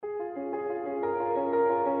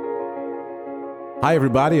Hi,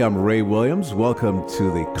 everybody. I'm Ray Williams. Welcome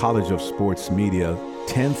to the College of Sports Media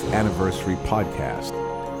 10th Anniversary Podcast.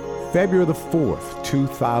 February the 4th,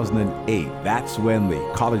 2008. That's when the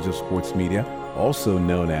College of Sports Media, also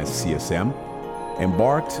known as CSM,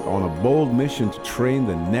 embarked on a bold mission to train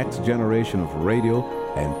the next generation of radio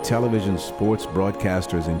and television sports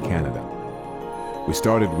broadcasters in Canada. We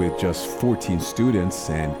started with just 14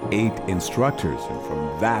 students and 8 instructors, and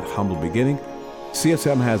from that humble beginning,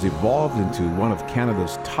 CSM has evolved into one of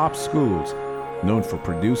Canada's top schools, known for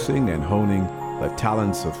producing and honing the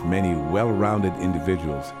talents of many well-rounded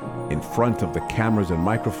individuals in front of the cameras and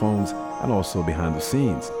microphones and also behind the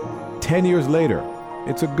scenes. 10 years later,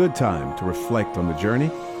 it's a good time to reflect on the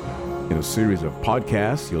journey. In a series of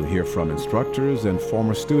podcasts, you'll hear from instructors and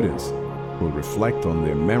former students who will reflect on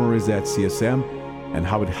their memories at CSM and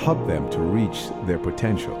how it helped them to reach their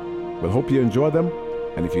potential. We'll hope you enjoy them,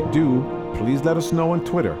 and if you do, please let us know on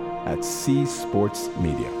Twitter at C Sports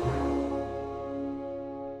Media.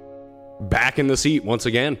 Back in the seat once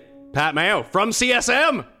again, Pat Mayo from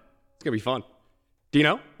CSM. It's gonna be fun.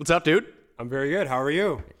 Dino, what's up, dude? I'm very good. How are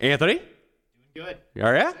you? Anthony? Doing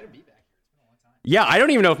All right. Yeah, I don't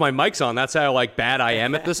even know if my mic's on. That's how bad I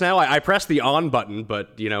am at this now. I pressed the on button,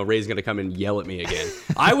 but Ray's gonna come and yell at me again.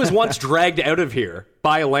 I was once dragged out of here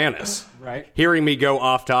by Alanis, Right. hearing me go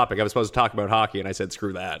off topic. I was supposed to talk about hockey, and I said,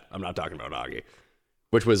 "Screw that! I'm not talking about hockey,"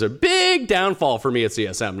 which was a big downfall for me at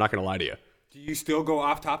CSM. I'm not gonna lie to you. Do you still go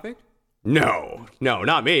off topic? No,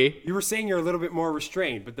 not me. You were saying you're a little bit more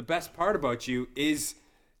restrained, but the best part about you is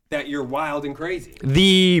that you're wild and crazy.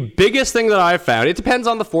 The biggest thing that I've found, it depends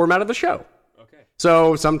on the format of the show. Okay.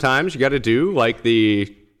 So sometimes you got to do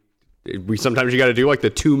sometimes you got to do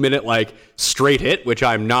the 2-minute straight hit, which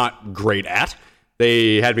I'm not great at.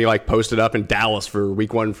 They had me posted up in Dallas for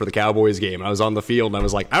week 1 for the Cowboys game. I was on the field and I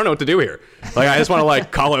was like, I don't know what to do here. I just want to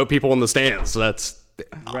call out people in the stands. So that's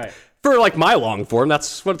Right. for my long form.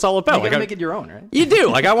 That's what it's all about. You gotta make it your own, right? You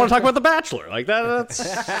do. I want to talk about The Bachelor.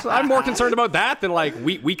 That's I'm more concerned about that than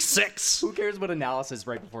week 6. Who cares about analysis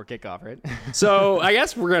right before kickoff, right? So I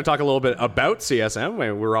guess we're going to talk a little bit about CSM.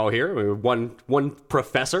 We're all here. We have one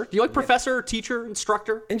professor. Do you like professor, teacher,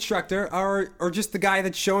 instructor? Instructor or just the guy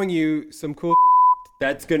that's showing you some cool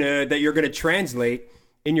that you're gonna translate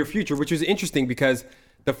in your future, which was interesting because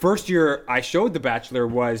the first year I showed The Bachelor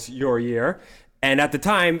was your year. And at the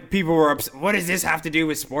time, people were upset. What does this have to do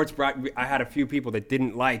with sports? I had a few people that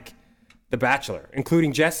didn't like The Bachelor,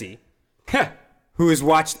 including Jesse, who has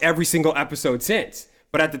watched every single episode since.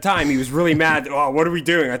 But at the time, he was really mad. Oh, what are we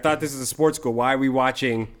doing? I thought this is a sports school. Why are we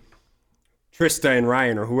watching Trista and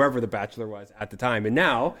Ryan or whoever The Bachelor was at the time? And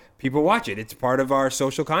now people watch it. It's part of our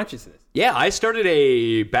social consciousness. Yeah, I started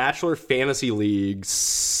a Bachelor Fantasy League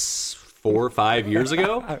 4 or 5 years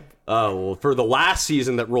ago. For the last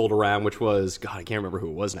season that rolled around, which was, God, I can't remember who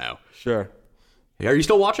it was now. Sure. Are you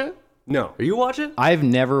still watching it? No. Are you watching? I've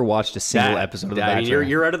never watched a single episode of The Bachelor.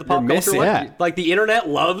 You're out of the pop culture. missing. Yeah. The internet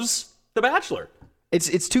loves The Bachelor.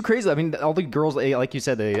 It's too crazy. I mean, all the girls, like you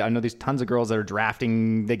said, I know there's tons of girls that are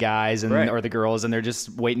drafting the guys or the girls, and they're just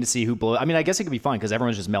waiting to see who blows. I mean, I guess it could be fun because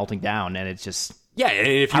everyone's just melting down, and it's just... Yeah,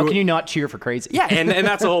 and how can you not cheer for crazy? Yeah, and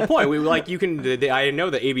that's the whole point. You can. I know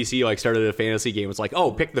that ABC started a fantasy game. It's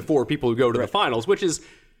pick the 4 people who go to the finals, which is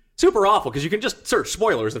super awful because you can just search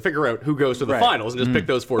spoilers and figure out who goes to the finals and just pick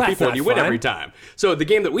those 4 That's people and not you win fun. every time. So the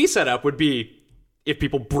game that we set up would be if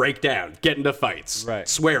people break down, get into fights,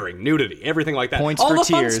 swearing, nudity, everything like that. Points all for the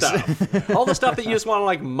tears. fun stuff. All the stuff that you just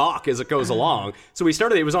want to mock as it goes along. So we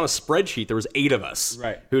started, it was on a spreadsheet. There was 8 of us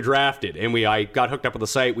who drafted. And I got hooked up with the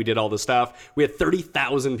site. We did all this stuff. We had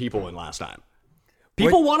 30,000 people in last time.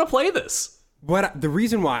 People want to play this. But the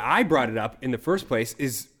reason why I brought it up in the first place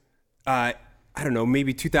is, I don't know,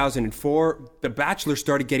 maybe 2004, The Bachelor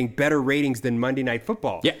started getting better ratings than Monday Night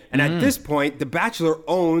Football. Yeah. And at this point, The Bachelor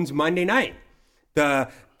owns Monday Night.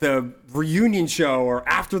 The reunion show or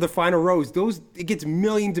after the final rose, it gets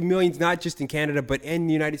millions and millions, not just in Canada, but in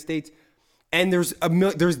the United States. And there's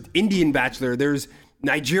Indian Bachelor, there's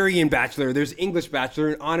Nigerian Bachelor, there's English Bachelor,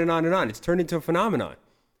 and on and on and on. It's turned into a phenomenon.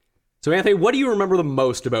 So, Anthony, what do you remember the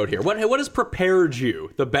most about here? What has prepared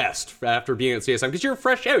you the best after being at CSM? Because you're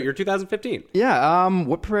fresh out. You're 2015. Yeah,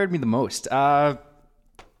 what prepared me the most?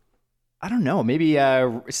 I don't know. Maybe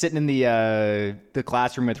sitting in the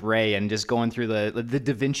classroom with Ray and just going through the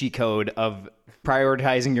Da Vinci Code of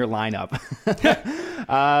prioritizing your lineup.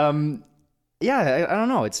 Yeah, I don't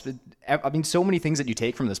know. I mean, so many things that you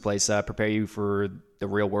take from this place prepare you for the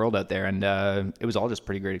real world out there, and it was all just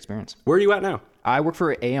pretty great experience. Where are you at now? I work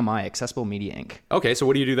for AMI, Accessible Media Inc. Okay, so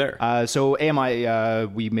what do you do there? So AMI,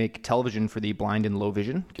 we make television for the blind and low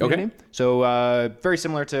vision community. Okay. So very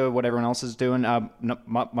similar to what everyone else is doing,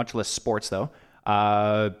 much less sports though.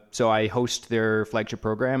 So I host their flagship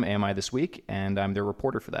program, AMI This Week, and I'm their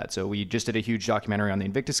reporter for that. So we just did a huge documentary on the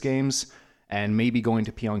Invictus Games, and maybe going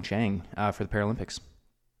to Pyeongchang for the Paralympics.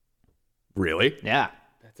 Really? Yeah.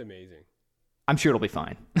 That's amazing. I'm sure it'll be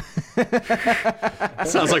fine.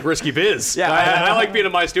 Sounds like risky biz. Yeah. I like being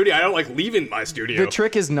in my studio. I don't like leaving my studio. The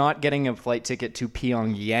trick is not getting a flight ticket to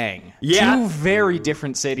Pyongyang. Yeah. Two very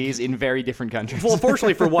different cities in very different countries. Well,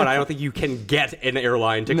 fortunately for one, I don't think you can get an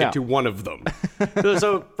airline ticket to one of them.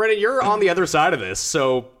 So, Brendan, you're on the other side of this.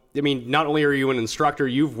 So, I mean, not only are you an instructor,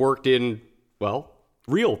 you've worked in, well,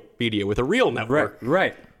 real media with a real network.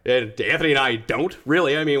 Right. And Anthony and I don't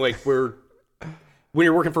really. I mean, like, when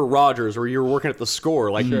you're working for Rogers or you're working at the Score,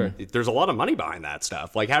 like, there's a lot of money behind that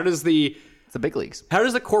stuff. Like, it's the big leagues. How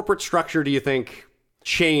does the corporate structure, do you think,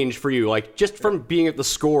 change for you? Like, just from being at the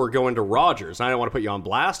Score going to Rogers. And I don't want to put you on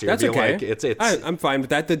blast here. That's okay. Like, I'm fine with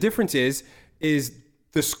that. The difference is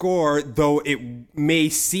the Score, though it may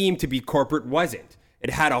seem to be corporate, wasn't. It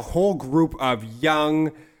had a whole group of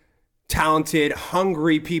young, talented,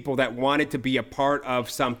 hungry people that wanted to be a part of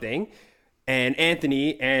something. And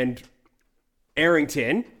Anthony and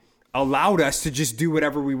Arrington allowed us to just do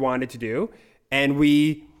whatever we wanted to do. And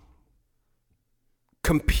we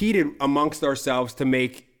competed amongst ourselves to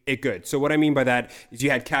make it good. So what I mean by that is you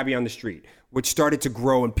had Cabby on the Street, which started to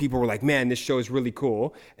grow and people were like, man, this show is really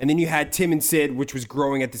cool. And then you had Tim and Sid, which was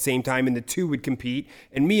growing at the same time, and the two would compete.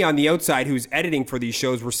 And me on the outside, who's editing for these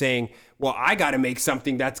shows, were saying, well, I got to make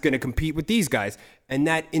something that's going to compete with these guys. And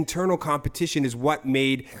that internal competition is what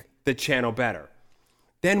made the channel better.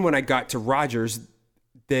 Then when I got to Rogers,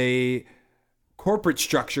 the corporate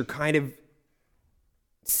structure kind of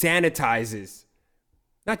sanitizes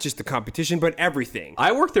not just the competition, but everything.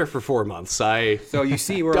 I worked there for 4 months. So you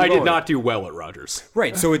see where I I'm going. did not do well at Rogers.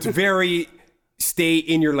 Right. So it's very stay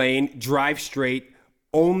in your lane, drive straight,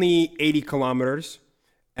 only 80 kilometers.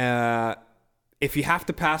 If you have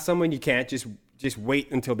to pass someone, you can't. Just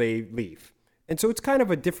wait until they leave. And so it's kind of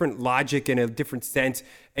a different logic and a different sense.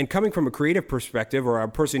 And coming from a creative perspective or a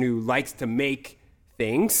person who likes to make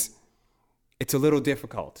things, it's a little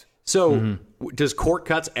difficult. So does Court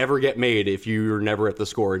Cuts ever get made if you're never at the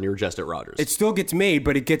Score and you're just at Rogers? It still gets made,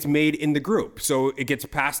 but it gets made in the group. So it gets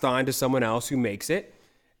passed on to someone else who makes it.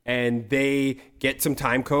 And they get some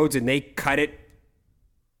time codes and they cut it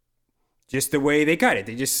just the way they cut it.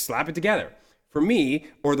 They just slap it together. For me,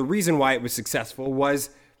 or the reason why it was successful was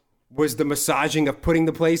the massaging of putting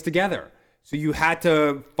the plays together. So you had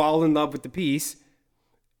to fall in love with the piece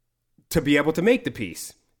to be able to make the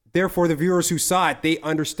piece. Therefore, the viewers who saw it, they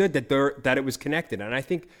understood that it was connected. And I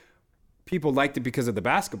think people liked it because of the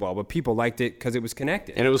basketball, but people liked it because it was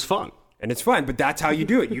connected. And it was fun. And it's fun, but that's how you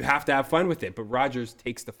do it. You have to have fun with it. But Rogers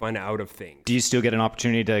takes the fun out of things. Do you still get an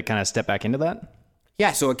opportunity to kind of step back into that?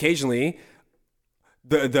 Yeah, so occasionally,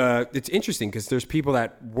 it's interesting because there's people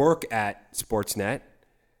that work at Sportsnet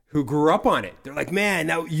who grew up on it. They're like, man,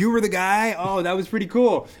 now you were the guy? Oh, that was pretty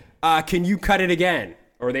cool. Can you cut it again?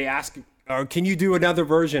 Or they ask, or can you do another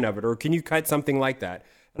version of it? Or can you cut something like that?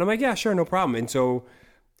 And I'm like, yeah, sure, no problem. And so,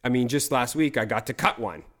 I mean, just last week, I got to cut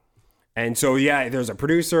one. And so, yeah, there's a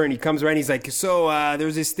producer, and he comes around, he's like, so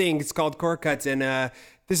there's this thing, it's called Court Cuts, and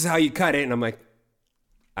this is how you cut it. And I'm like,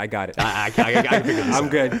 I got it. I figured this I'm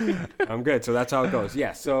out. good. I'm good. So that's how it goes.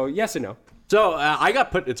 Yeah. So yes and no. So I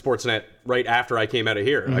got put at Sportsnet right after I came out of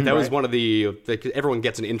here. Like that was one of everyone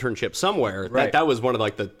gets an internship somewhere. Right. That was one of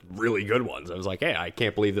like the really good ones. I was like, hey, I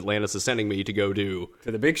can't believe that Landis is sending me to go to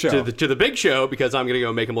the big show. To the big show because I'm going to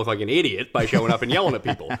go make him look like an idiot by showing up and yelling at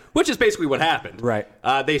people, which is basically what happened. Right.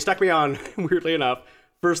 They stuck me on, weirdly enough,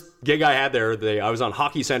 first gig I had there, I was on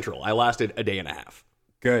Hockey Central. I lasted a day and a half.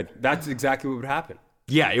 Good. That's exactly what would happen.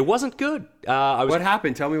 Yeah, it wasn't good. What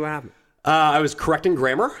happened? Tell me what happened. I was correcting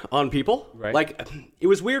grammar on people. Right. Like, it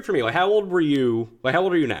was weird for me. Like, how old were you? Like, how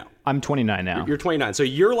old are you now? I'm 29 now. You're 29. So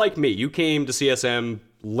you're like me. You came to CSM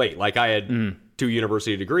late. Like, I had 2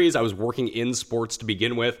 university degrees. I was working in sports to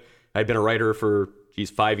begin with. I'd been a writer for,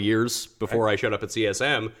 5 years before I showed up at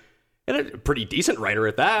CSM. And a pretty decent writer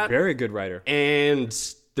at that. Very good writer. And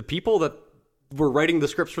the people that were writing the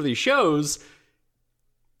scripts for these shows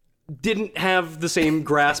didn't have the same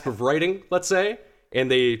grasp of writing, let's say. And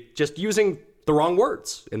they just using the wrong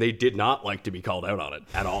words. And they did not like to be called out on it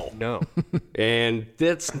at all. No. And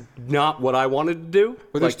that's not what I wanted to do.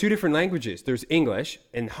 Well, there's 2 different languages. There's English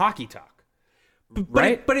and hockey talk.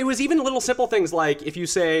 right? But it was even little simple things like if you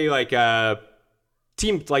say like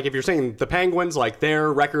team, like if you're saying the Penguins, like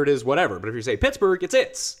their record is whatever, but if you say Pittsburgh,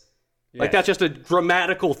 it's. Like that's just a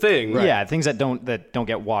grammatical thing. Right. Yeah, things that don't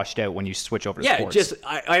get washed out when you switch over to sports. Yeah, just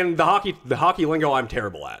I the hockey lingo I'm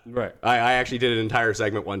terrible at. Right. I actually did an entire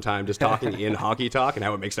segment one time just talking in hockey talk and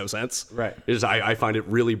how it makes no sense. Right. I find it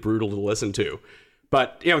really brutal to listen to.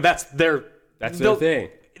 But that's their thing.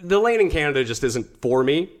 The lane in Canada just isn't for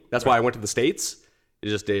me. That's why I went to the States. It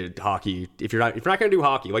just did hockey. If you're not going to do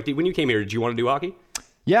hockey, like when you came here, did you want to do hockey?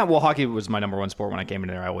 Yeah, well, hockey was my number one sport when I came in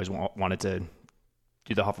there. I always wanted to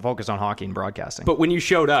do the focus on hockey and broadcasting. But when you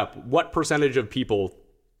showed up, what percentage of people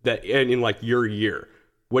that in like your year,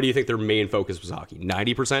 what do you think their main focus was hockey?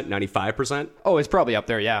 90%, 95%? Oh, it's probably up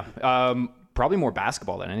there, yeah. Probably more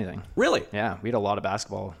basketball than anything. Really? Yeah, we had a lot of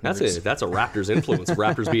basketball. That's a Raptors influence.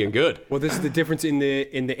 Raptors being good. Well, this is the difference in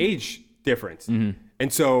the age difference. Mm-hmm.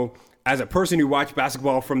 And so, as a person who watched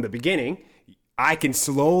basketball from the beginning, I can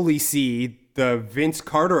slowly see the Vince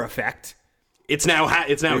Carter effect. It's now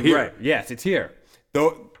here. Right. Yes, it's here.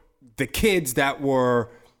 The kids that were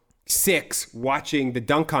 6 watching the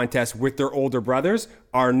dunk contest with their older brothers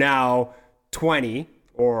are now 20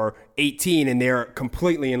 or 18, and they're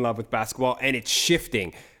completely in love with basketball, and it's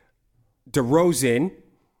shifting. DeRozan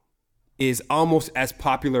is almost as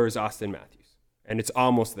popular as Austin Matthews, and it's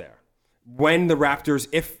almost there. When the Raptors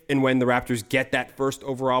get that first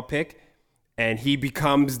overall pick and he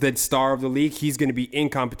becomes the star of the league, he's going to be in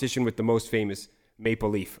competition with the most famous Maple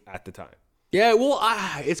Leaf at the time. Yeah, well,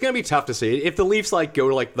 it's going to be tough to see. If the Leafs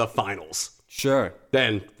go to the finals. Sure.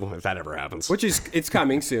 Then, if that ever happens. It's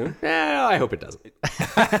coming soon. Yeah, I hope it doesn't.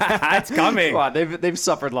 It's coming. Wow, they've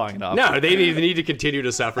suffered long enough. No, they need to continue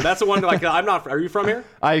to suffer. That's the one, I'm not, are you from here?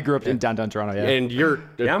 I grew up in downtown Toronto, yeah.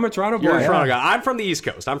 And I'm a Toronto boy. You're a Toronto guy. I'm from the East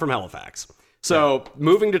Coast. I'm from Halifax. So,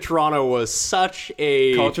 moving to Toronto was such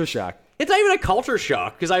a... culture shock. It's not even a culture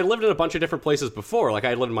shock, because I lived in a bunch of different places before. Like,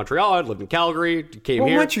 I lived in Montreal, I lived in Calgary, came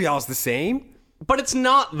here. Montreal's the same. But it's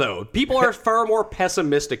not, though. People are far more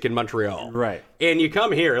pessimistic in Montreal. Right. And you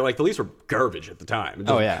come here, the Leafs were garbage at the time.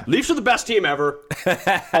 Oh, yeah. Leafs are the best team ever.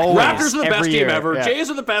 Always, Raptors are the best team ever. Yeah.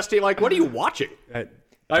 Jays are the best team. What are you watching? I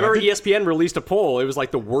remember ESPN released a poll. It was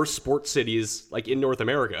the worst sports cities in North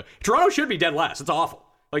America. Toronto should be dead last. It's awful.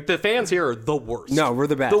 The fans here are the worst. No, we're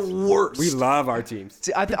the best. The worst. We love our teams.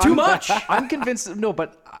 See, Too much. I'm convinced. No,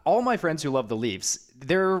 but all my friends who love the Leafs,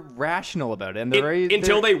 they're rational about it, and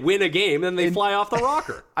until they win a game, then they fly off the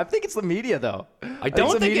rocker. I think it's the media, though. I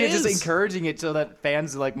don't think media it is. Just encouraging it so that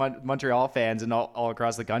fans Montreal fans and all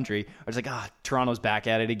across the country are just Toronto's back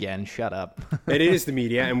at it again. Shut up. It is the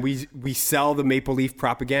media, and we sell the Maple Leaf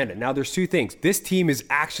propaganda. Now, there's two things. This team is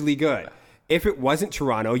actually good. If it wasn't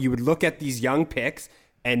Toronto, you would look at these young picks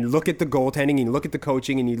and look at the goaltending, and you look at the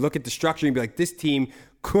coaching, and you look at the structure, and be like, this team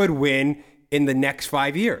could win in the next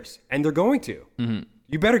 5 years, and they're going to. Mm-hmm.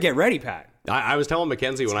 You better get ready, Pat. I was telling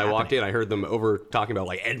Mackenzie when I walked in, I heard them over talking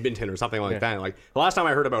about Edmonton or something like that. The last time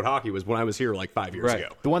I heard about hockey was when I was here 5 years ago.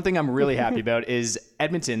 The one thing I'm really happy about is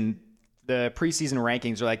Edmonton. The preseason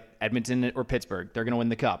rankings are Edmonton or Pittsburgh. They're going to win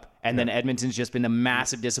the cup. And then Edmonton's just been a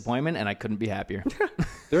massive disappointment, and I couldn't be happier.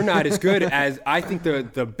 They're not as good as I think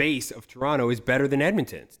the base of Toronto is better than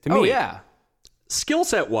Edmonton's, to me. Oh, yeah. Skill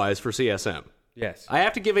set wise for CSM. Yes. I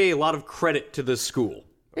have to give a lot of credit to this school.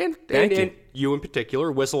 And you in particular,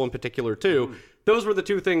 Whistle in particular too. Those were the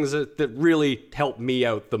two things that really helped me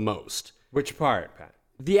out the most. Which part, Pat?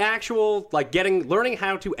 The actual, learning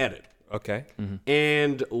how to edit. Okay. Mm-hmm.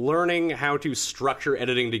 And learning how to structure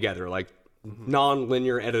editing together,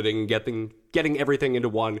 non-linear editing, getting everything into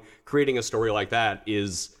one, creating a story like that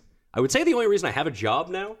is, I would say, the only reason I have a job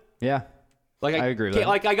now. Yeah. I agree with that.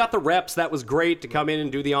 I got the reps. That was great to come in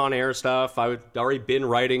and do the on-air stuff. I'd already been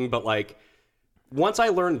writing, but once I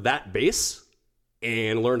learned that base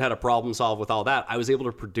and learned how to problem solve with all that, I was able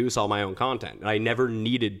to produce all my own content. And I never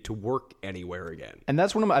needed to work anywhere again. And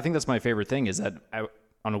that's I think that's my favorite thing is that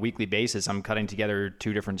on a weekly basis, I'm cutting together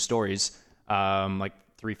 2 different stories, 3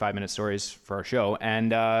 5-minute stories for our show.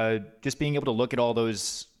 And just being able to look at all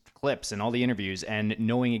those clips and all the interviews and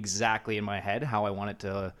knowing exactly in my head how I want it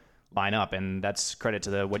to line up. And that's credit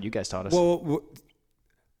to what you guys taught us. Well,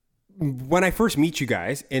 when I first meet you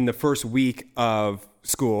guys in the first week of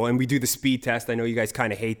school and we do the speed test, I know you guys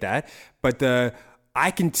kind of hate that, but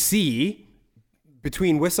I can see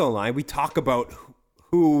between Whistle and I, we talk about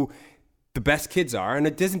who the best kids are, and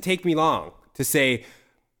it doesn't take me long to say,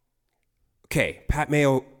 okay, Pat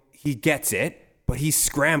Mayo, he gets it, but he's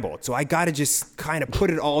scrambled. So I got to just kind of put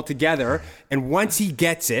it all together. And once he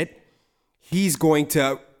gets it, he's going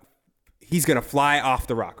to fly off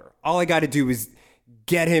the rocker. All I got to do is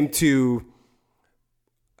get him to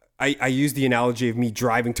I use the analogy of me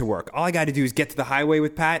driving to work. All I got to do is get to the highway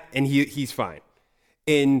with Pat, and he's fine.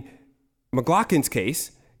 In McLaughlin's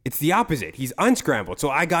case, it's the opposite. He's unscrambled,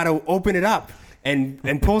 so I got to open it up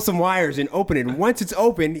and pull some wires and open it. And once it's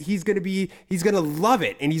open, he's gonna love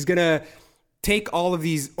it, and he's gonna take all of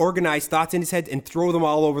these organized thoughts in his head and throw them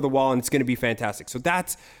all over the wall, and it's gonna be fantastic. So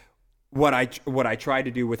that's what I try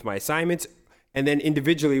to do with my assignments. And then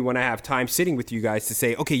individually, when I have time sitting with you guys to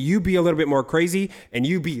say, okay, you be a little bit more crazy and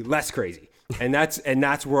you be less crazy. And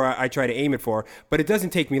that's where I try to aim it for. But it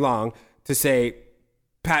doesn't take me long to say,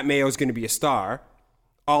 Pat Mayo is going to be a star.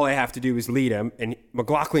 All I have to do is lead him. And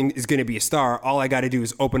McLaughlin is going to be a star. All I got to do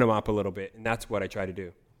is open him up a little bit. And that's what I try to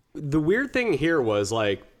do. The weird thing here was,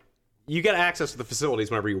 like, you get access to the facilities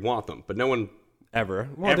whenever you want them, but no one ever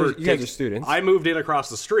you guys are students. I moved in across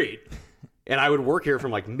the street. And I would work here from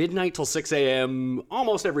like midnight till 6 a.m.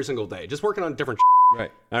 almost every single day, just working on different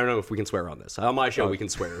Right. I don't know if we can swear on this. On my show, we can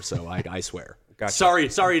swear, so I swear. Gotcha.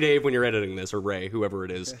 Sorry, Dave, when you're editing this, or Ray, whoever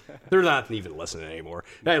it is. They're not even listening anymore.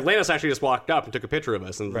 Hey, Lannis actually just walked up and took a picture of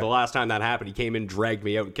us, and the last time that happened, he came in, dragged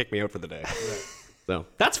me out, and kicked me out for the day. Right. So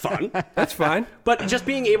that's fun. That's fine. But just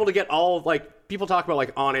being able to get all, like, people talk about,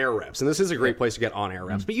 like, on-air reps, and this is a great place to get on-air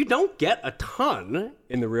reps, but you don't get a ton.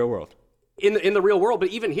 In the real world. In the real world, but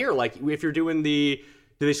even here, like, if you're doing do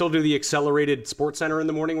they still do the accelerated sports center in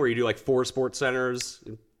the morning where you do like 4 sports centers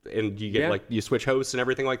and you get like you switch hosts and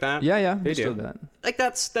everything like that? Yeah, They still do. do that. Like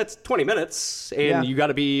that's 20 minutes and you got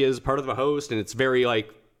to be as part of the host, and it's very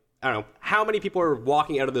like, I don't know, how many people are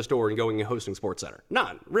walking out of this door and going and hosting Sports Center?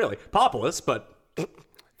 None, really. Populous, but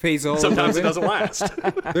Faisal. sometimes it doesn't last.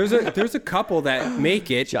 There's a couple that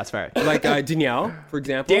make it. Shots fired. Like Danielle, for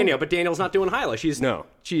example. But Danielle's not doing highlights.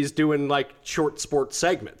 She's doing like short sports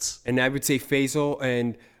segments. And I would say Faisal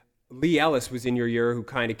and Lee Ellis was in your year, who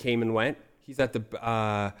kind of came and went. He's at the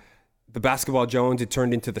Basketball Jones. It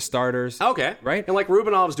turned into the starters. Okay. Right? And like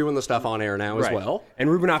Rubenov's doing the stuff on air now as well. And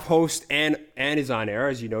Rubenov hosts and is on air,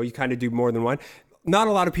 as you know. You kind of do more than one. Not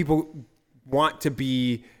a lot of people want to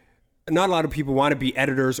be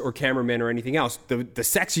editors or cameramen or anything else. The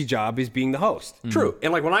sexy job is being the host. True.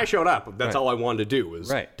 And like when I showed up, that's all I wanted to do was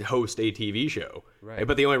to host a TV show. Right.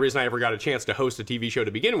 But the only reason I ever got a chance to host a TV show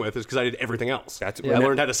to begin with is because I did everything else. I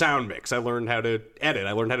learned how to sound mix. I learned how to edit.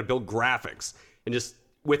 I learned how to build graphics. And just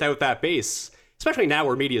without that base, especially now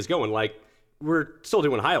where media is going, like we're still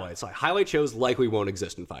doing highlights. Like highlight shows likely won't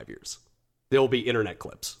exist in 5 years. They'll be internet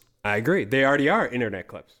clips. I agree. They already are internet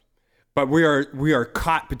clips. But we are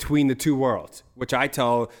caught between the two worlds, which I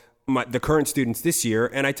tell the current students this year,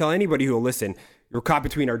 and I tell anybody who will listen, you're caught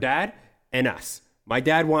between our dad and us. My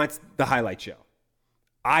dad wants the highlight show.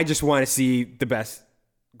 I just want to see the best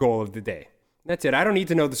goal of the day. That's it. I don't need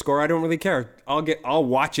to know the score. I don't really care. I'll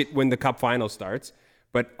watch it when the cup final starts.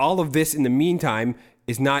 But all of this in the meantime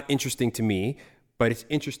is not interesting to me, but it's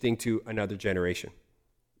interesting to another generation.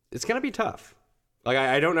 It's going to be tough. Like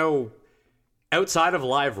I don't know. Outside of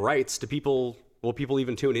live rights, will people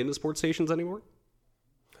even tune into sports stations anymore?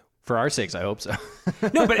 For our sakes, I hope so.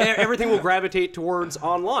 No, but everything will gravitate towards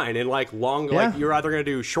online and like like you're either going to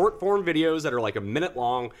do short form videos that are like a minute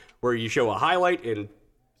long where you show a highlight and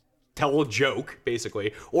tell a joke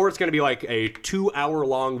basically, or it's going to be like a 2-hour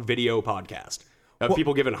long video podcast of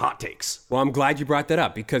people giving hot takes. Well, I'm glad you brought that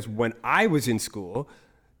up because when I was in school,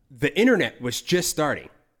 the internet was just starting.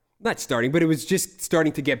 Not starting, but it was just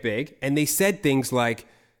starting to get big. And they said things like,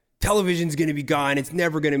 television's going to be gone. It's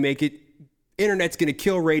never going to make it. Internet's going to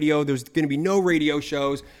kill radio. There's going to be no radio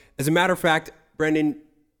shows. As a matter of fact, Brendan,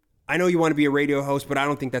 I know you want to be a radio host, but I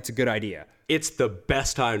don't think that's a good idea. It's the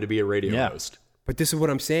best time to be a radio host. But this is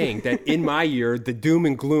what I'm saying, that in my year, the doom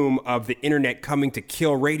and gloom of the internet coming to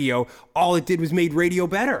kill radio, all it did was made radio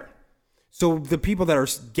better. So the people that are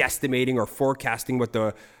guesstimating or forecasting what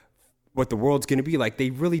the world's going to be like, they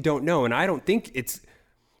really don't know. And I don't think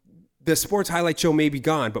the sports highlight show may be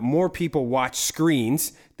gone, but more people watch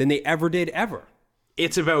screens than they ever did ever.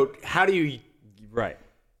 It's about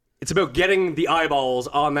it's about getting the eyeballs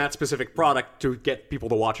on that specific product to get people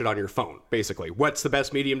to watch it on your phone, basically. What's the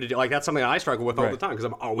best medium to do? Like, that's something I struggle with all the time because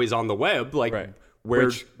I'm always on the web. Like,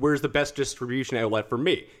 where's the best distribution outlet for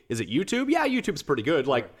me? Is it YouTube? Yeah, YouTube's pretty good.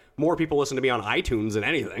 Like, more people listen to me on iTunes than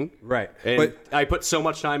anything. Right. And but I put so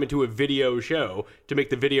much time into a video show to make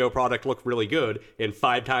the video product look really good, and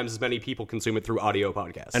 5 times as many people consume it through audio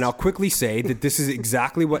podcasts. And I'll quickly say that this is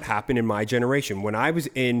exactly what happened in my generation. When I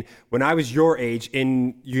was your age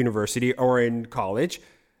in university or in college,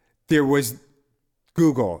 there was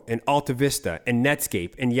Google and Alta Vista and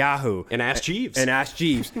Netscape and Yahoo and Ask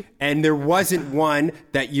Jeeves. And there wasn't one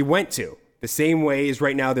that you went to. The same way as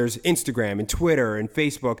right now there's Instagram and Twitter and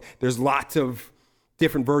Facebook. There's lots of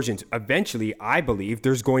different versions. Eventually, I believe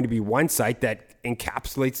there's going to be one site that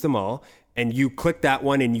encapsulates them all, and you click that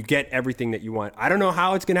one and you get everything that you want. I don't know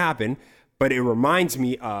how it's going to happen, but it reminds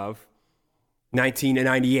me of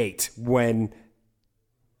 1998 when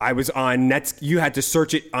I was on Nets. You had to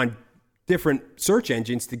search it on different search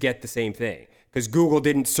engines to get the same thing because Google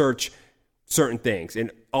didn't search certain things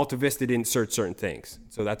and Alta Vista didn't search certain things.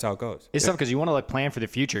 So that's how it goes. It's tough because you want to like plan for the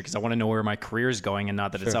future because I want to know where my career is going and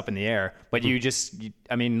not that it's up in the air. But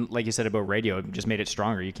I mean, like you said about radio, it just made it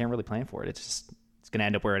stronger. You can't really plan for it. It's going to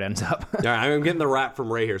end up where it ends up. All right, I'm getting the wrap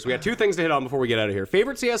from Ray here. So we got two things to hit on before we get out of here.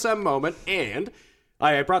 Favorite CSM moment, and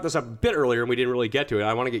I brought this up a bit earlier and we didn't really get to it.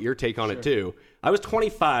 I want to get your take on it too. I was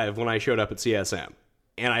 25 when I showed up at CSM,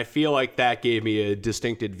 and I feel like that gave me a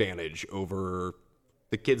distinct advantage over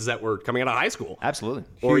the kids that were coming out of high school. Absolutely.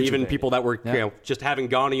 Or even people that were just having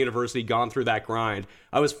gone to university, gone through that grind.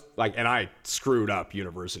 I was like, and I screwed up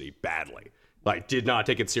university badly. Like, did not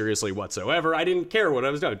take it seriously whatsoever. I didn't care what I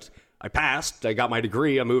was doing. I passed, I got my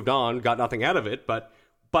degree, I moved on, got nothing out of it, but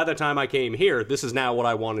by the time I came here, this is now what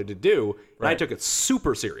I wanted to do, and I took it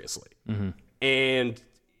super seriously. And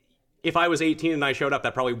if I was 18 and I showed up,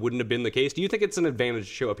 that probably wouldn't have been the case. Do you think it's an advantage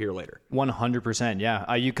to show up here later? 100%,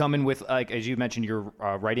 yeah. You come in with, like, as you mentioned, your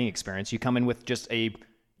writing experience, you come in with just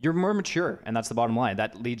you're more mature, and that's the bottom line.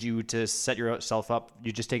 That leads you to set yourself up,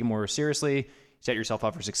 you just take it more seriously, set yourself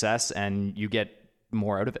up for success, and you get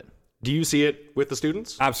more out of it. Do you see it with the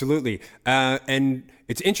students? Absolutely. And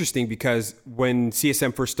it's interesting because when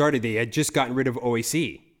CSM first started, they had just gotten rid of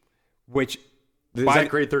OAC, which... Is that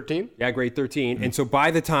grade 13? Yeah, grade 13. Mm-hmm. And so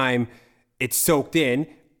by the time it soaked in,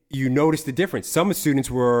 you noticed the difference. Some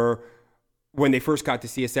students were, when they first got to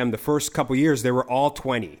CSM, the first couple years, they were all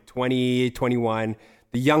 20, 21.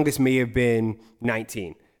 The youngest may have been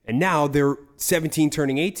 19. And now they're 17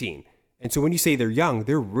 turning 18. And so when you say they're young,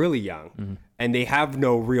 they're really young. Mm-hmm. And they have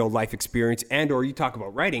no real life experience. And or you talk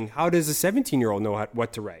about writing, how does a 17-year-old know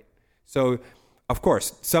what to write? So, of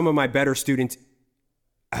course, some of my better students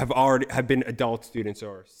have been adult students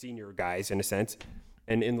or senior guys in a sense.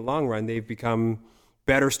 And in the long run, they've become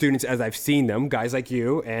better students as I've seen them, guys like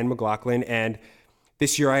you and McLaughlin. And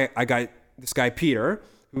this year I got this guy, Peter,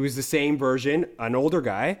 who is the same version, an older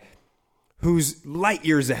guy, who's light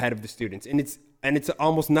years ahead of the students. And it's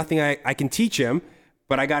almost nothing I can teach him,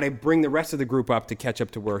 but I got to bring the rest of the group up to catch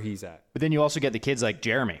up to where he's at. But then you also get the kids like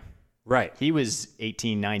Jeremy. Right. He was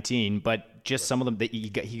 18, 19, but just some of them, he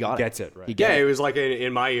gets it, right? It was like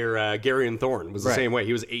in my year, Gary and Thorne was the same way.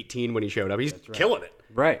 He was 18 when he showed up. He's killing it.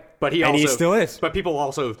 Right. But he still is. But people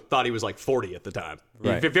also thought he was like 40 at the time.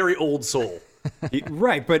 Right. He's a very old soul.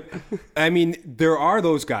 Right. But I mean, there are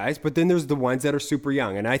those guys, but then there's the ones that are super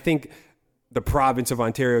young. And I think the province of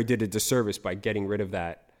Ontario did a disservice by getting rid of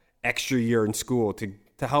that extra year in school to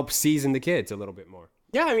help season the kids a little bit more.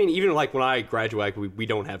 Yeah, I mean, even like when I graduated, we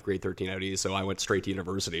don't have grade 13 ODs, so I went straight to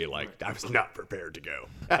university. Like, I was not prepared to go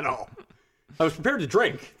at all. I was prepared to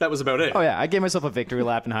drink. That was about it. Oh, yeah. I gave myself a victory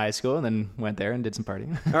lap in high school and then went there and did some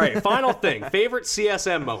partying. All right, final thing. Favorite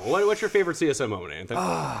CSM moment. What's your favorite CSM moment, Anthony?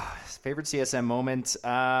 Favorite CSM moment?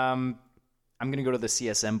 I'm going to go to the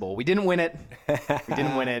CSM Bowl. We didn't win it. But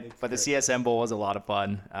the CSM Bowl was a lot of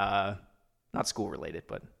fun. Not school-related,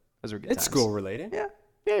 but those were good times. It's school-related. Yeah.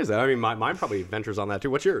 Yeah, is that? I mean, mine probably ventures on that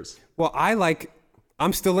too. What's yours? Well,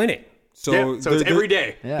 I'm still in it. So it's every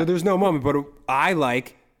day. Yeah. So there's no moment. But I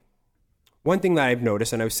like, one thing that I've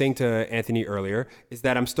noticed, and I was saying to Anthony earlier, is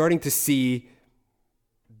that I'm starting to see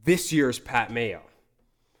this year's Pat Mayo.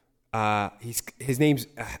 His name's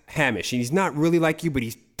Hamish, and he's not really like you, but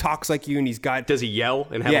he talks like you, and he's got... Does he yell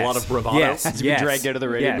and have a lot of bravado? Yes. Has he been dragged out of the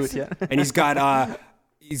radio booth yet? And he's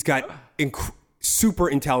got super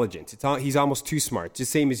intelligent. He's almost too smart,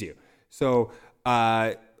 just same as you. So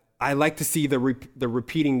I like to see the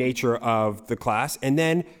repeating nature of the class, and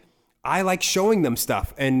then I like showing them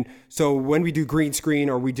stuff. And so when we do green screen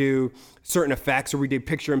or we do certain effects or we do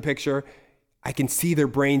picture in picture, I can see their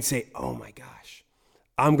brain say, "Oh my gosh,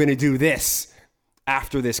 I'm going to do this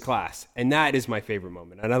after this class," and that is my favorite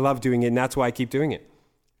moment. And I love doing it, and that's why I keep doing it.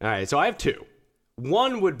 All right, so I have two.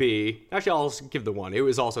 One would be, actually, I'll give the one. It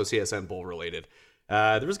was also CSM Bowl related.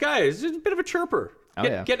 There was a guy, he's a bit of a chirper.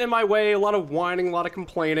 Getting in my way, a lot of whining, a lot of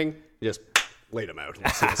complaining. Just laid him out in the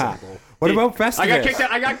CSM Bowl. What about Festivus?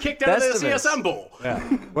 I got kicked out of the CSM Bowl. Yeah.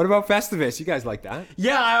 What about Festivus? You guys like that?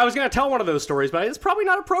 Yeah, I was going to tell one of those stories, but it's probably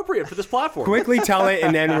not appropriate for this platform. Quickly tell it,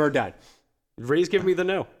 and then we're done. Ray's giving me the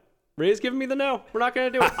no. We're not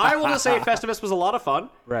going to do it. I will just say Festivus was a lot of fun.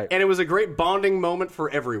 Right. And it was a great bonding moment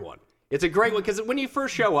for everyone. It's a great one because when you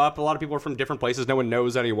first show up, a lot of people are from different places. No one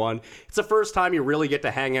knows anyone. It's the first time you really get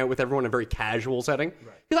to hang out with everyone in a very casual setting.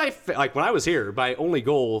 Because like when I was here, my only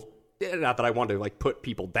goal, not that I wanted to like put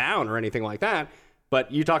people down or anything like that,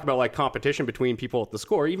 but you talk about like competition between people at the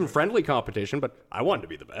score, even friendly competition. But I wanted to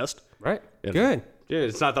be the best. Right. And Good.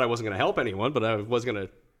 It's not that I wasn't going to help anyone, but I was going to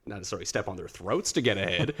not necessarily step on their throats to get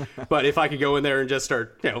ahead. But if I could go in there and just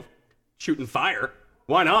start, shooting fire,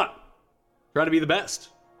 why not? Try to be the best.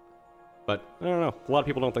 But I don't know. A lot of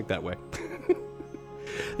people don't think that way.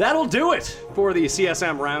 That'll do it for the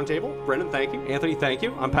CSM Roundtable. Brendan, thank you. Anthony, thank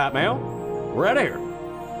you. I'm Pat Mayo. We're out of here.